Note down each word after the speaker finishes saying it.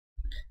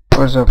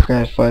What's up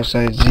guys,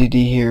 Flashlight ZD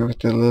here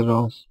with a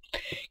little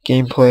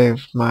gameplay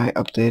of my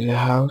updated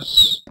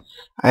house.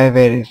 I have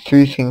added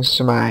 3 things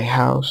to my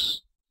house,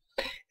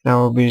 and I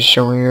will be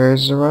showing you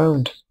guys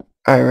around.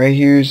 Alright, right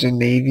here is a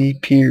Navy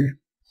Pier.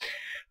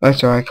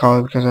 That's what I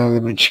call it because I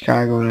live in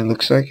Chicago and it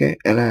looks like it,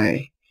 and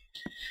I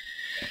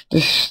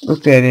just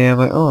looked at it and I'm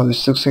like, oh,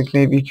 this looks like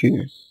Navy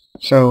Pier.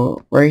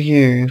 So, right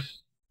here,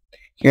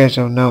 you guys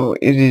don't know,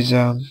 it is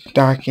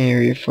docking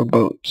area for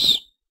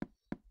boats.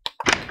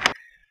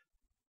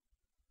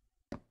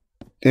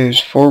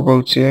 There's 4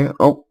 boats here.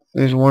 Oh,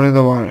 there's one in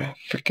the water.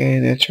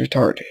 Freaking, that's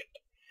retarded.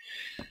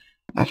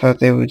 I thought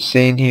they would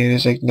stay in here.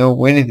 There's like no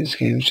wind in this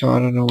game, so I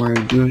don't know where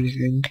to do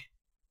anything.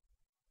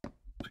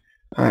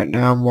 Alright,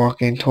 now I'm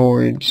walking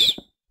towards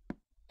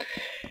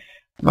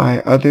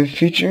my other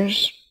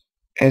features.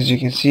 As you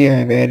can see,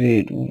 I've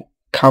added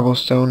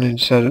cobblestone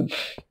instead of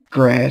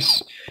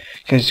grass.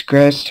 Because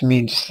grass to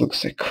me just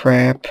looks like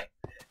crap.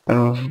 I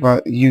don't know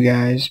about you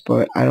guys,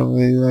 but I don't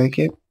really like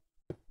it.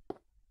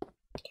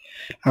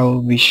 I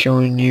will be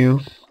showing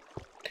you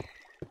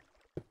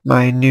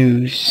my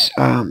new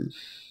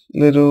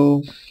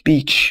little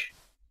beach.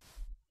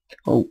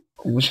 Oh,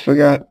 almost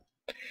forgot.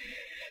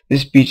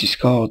 This beach is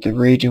called the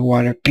Raging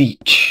Water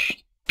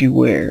Beach.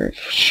 Beware of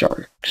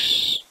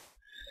sharks.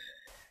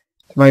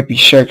 There might be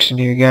sharks in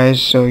here,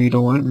 guys, so you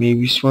don't want to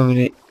maybe swim in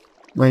it.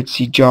 You might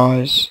see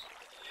Jaws.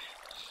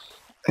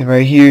 And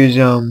right here is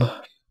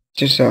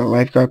just a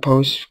lifeguard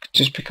post,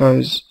 just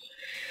because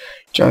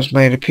Jaws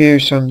might appear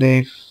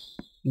someday.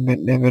 You might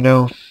never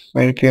know.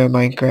 Might appear on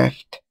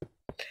Minecraft.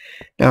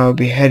 Now I'll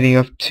be heading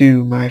up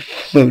to my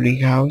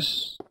floating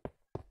house.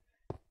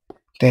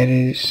 That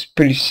is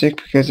pretty sick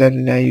because I did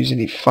not use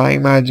any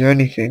flying mods or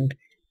anything.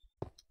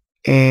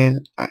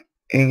 And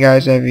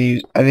guys, I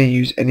didn't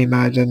use any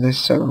mods on this,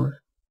 so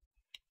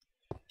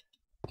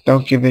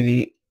don't give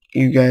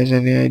you guys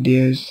any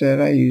ideas that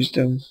I used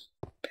them.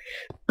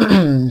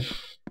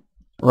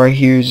 Right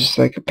here is just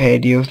like a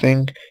patio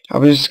thing. I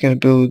was just gonna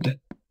build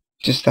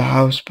just the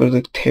house, but it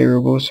looked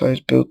terrible, so I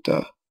just built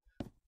a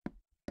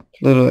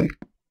little like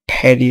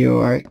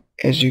patio,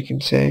 as you can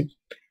say.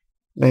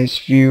 Nice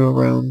view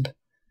around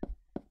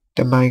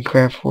the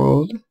Minecraft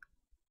world.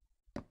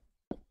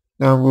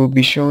 Now we'll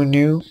be showing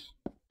you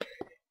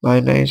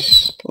my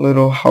nice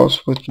little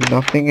house with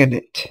nothing in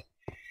it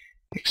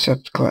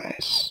except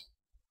glass.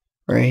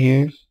 Right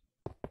here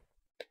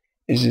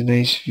is a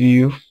nice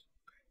view,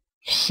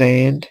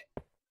 sand,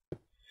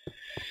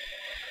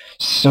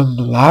 some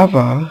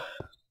lava,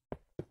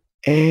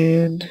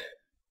 and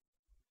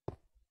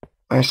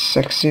my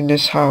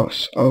sexiness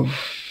house of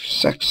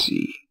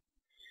sexy.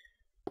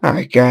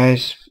 Alright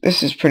guys,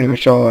 this is pretty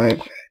much all I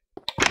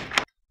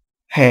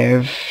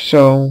have,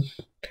 so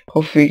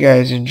hopefully you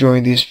guys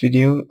enjoyed this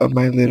video of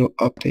my little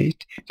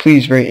update.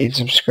 Please rate and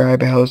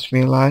subscribe, it helps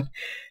me a lot.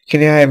 Can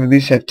I have at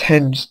least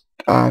 10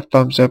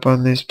 thumbs up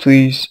on this,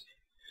 please?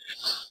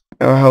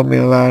 It will help me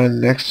a lot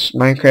in the next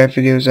Minecraft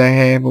videos I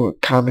have or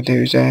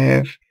commentaries I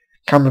have.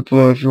 Comment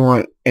below if you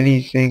want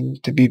anything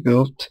to be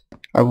built.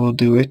 I will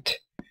do it.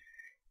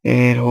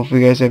 And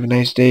hopefully you guys have a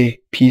nice day.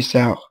 Peace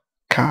out.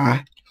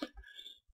 Ka.